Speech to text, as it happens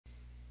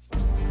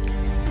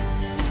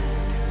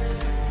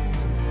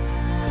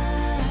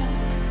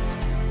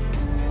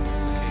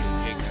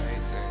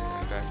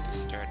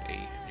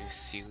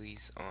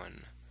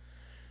on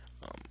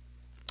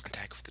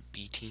Attack of the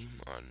B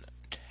Team on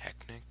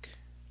Technic.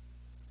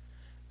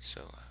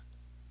 So,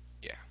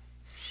 yeah.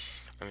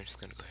 I'm just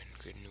gonna go ahead and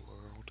create a new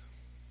world.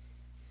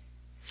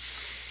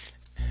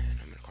 And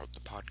I'm gonna call it the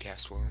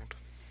podcast world.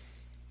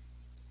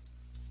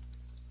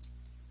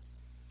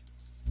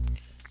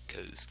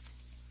 Because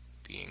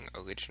being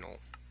original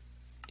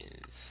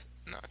is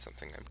not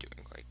something I'm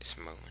doing right this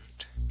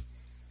moment.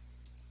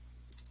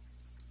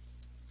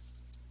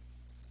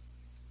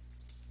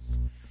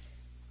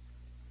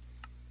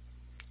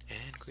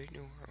 And create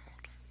new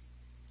world.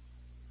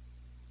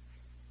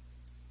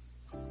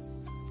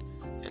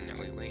 And then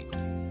we wait.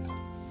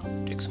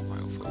 Takes a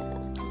while for the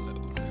world to load.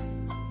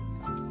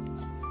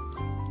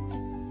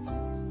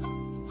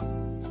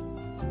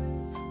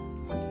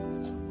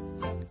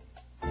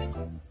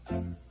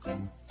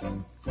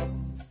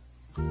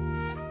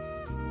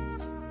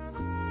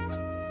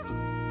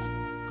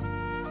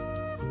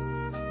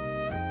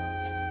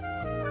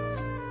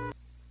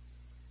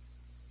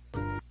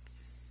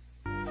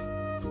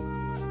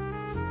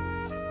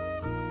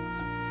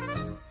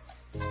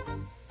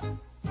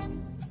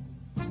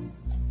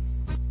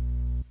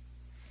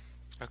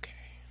 Okay.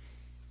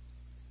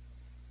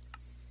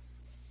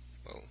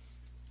 Well.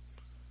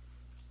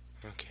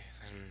 Okay,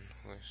 then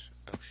where's...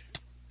 oh shit.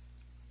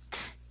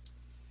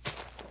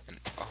 And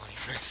oh, I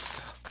messed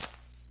up.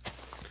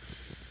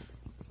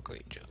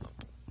 Great job.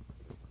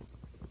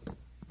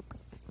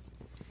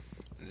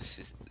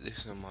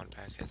 This mod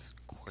pack has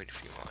quite a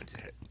few mods.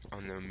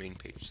 On the main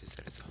page it says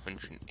that it's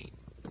 118.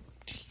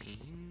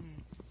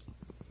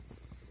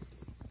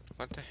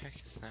 What the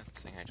heck is that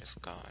thing I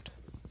just got?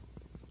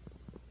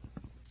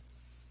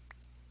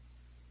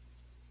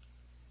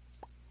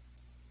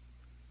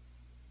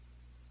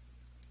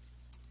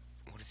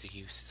 What is the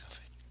uses of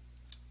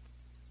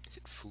it? Is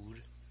it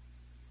food?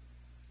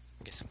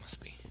 I guess it must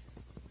be.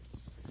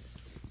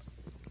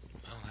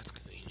 Well, that's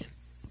convenient.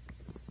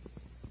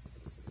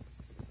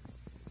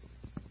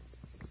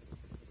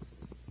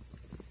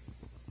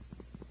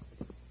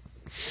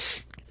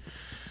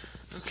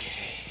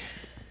 Okay.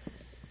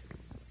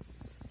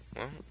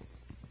 Well.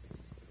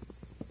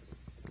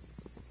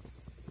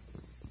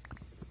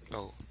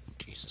 Oh,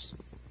 Jesus.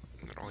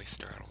 That always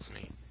startles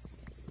me.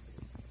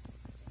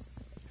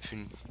 I've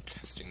been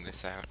testing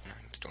this out and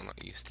I'm still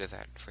not used to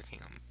that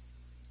freaking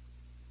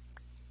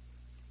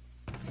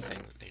thing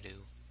that they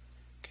do.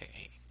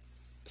 Okay.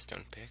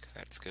 Stone pick,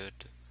 that's good.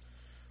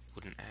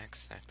 Wooden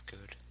axe, that's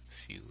good. A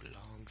few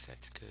logs,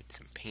 that's good.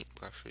 Some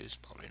paintbrushes,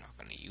 probably not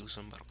going to use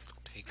them, but I'll still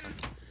take them.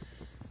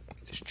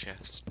 This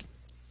chest.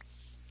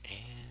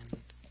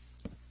 And...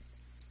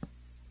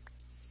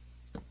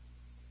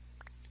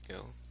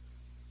 go.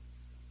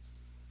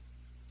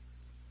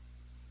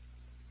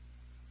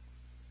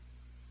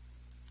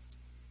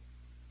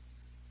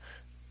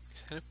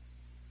 Is that a...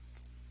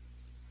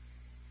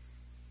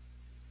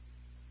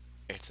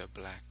 it's a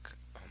black,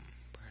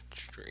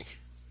 birch tree.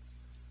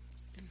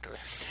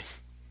 Interesting.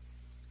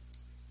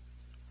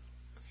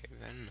 Okay,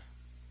 then...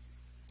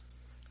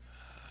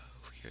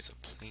 here's a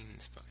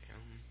plains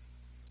biome.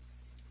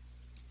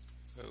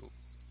 Oh.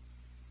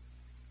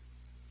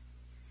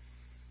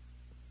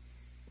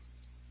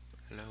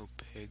 Hello,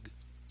 pig.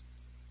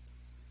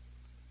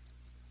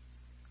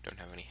 Don't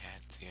have any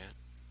hats yet.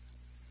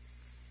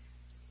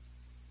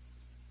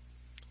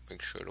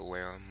 Make sure to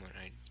wear them when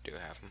I do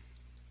have them.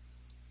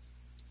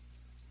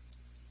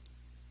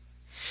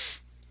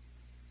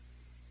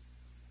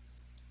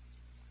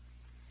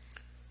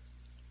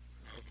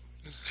 Oh,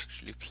 this is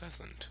actually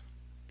pleasant.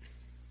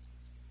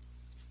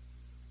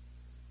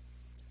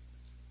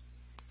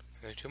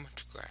 There's too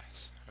much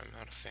grass. I'm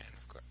not a fan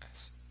of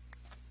grass.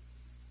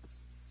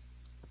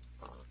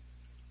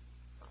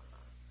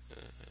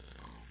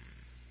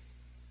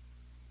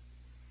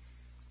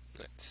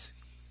 Let's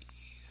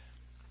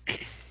see.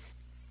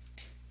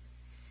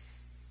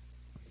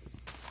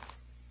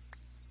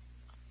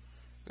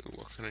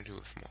 What can I do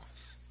with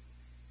moss?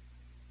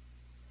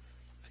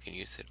 I can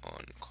use it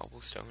on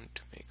cobblestone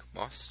to make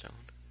moss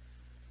stone,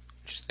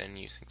 which then,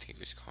 using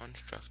Figure's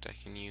construct, I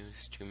can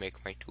use to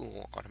make my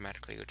tool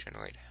automatically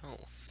regenerate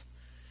health.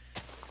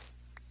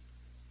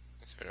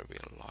 So there'll be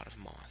a lot of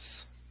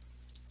moss.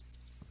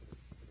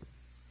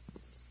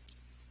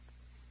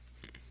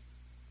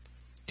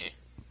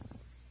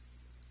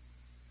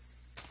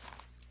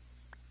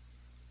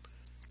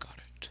 Got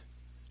it.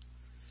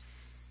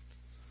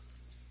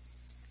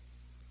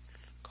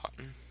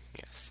 Cotton?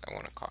 Yes, I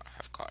want to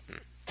have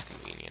cotton. It's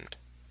convenient.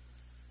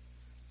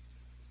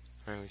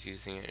 I was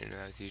using it, and it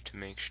allows you to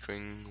make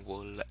string,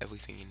 wool,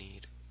 everything you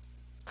need.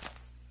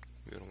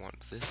 You're gonna want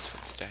this for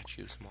the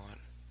statues mod.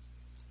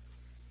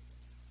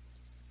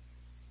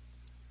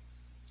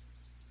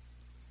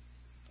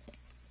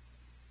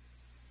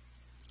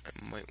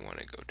 I might want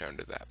to go down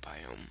to that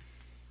biome.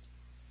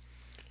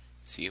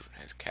 See if it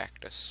has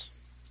cactus.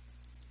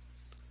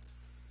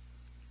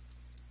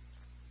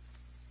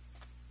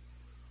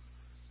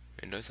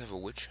 It does have a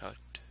witch hut.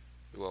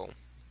 Well,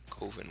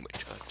 Coven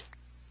witch hut.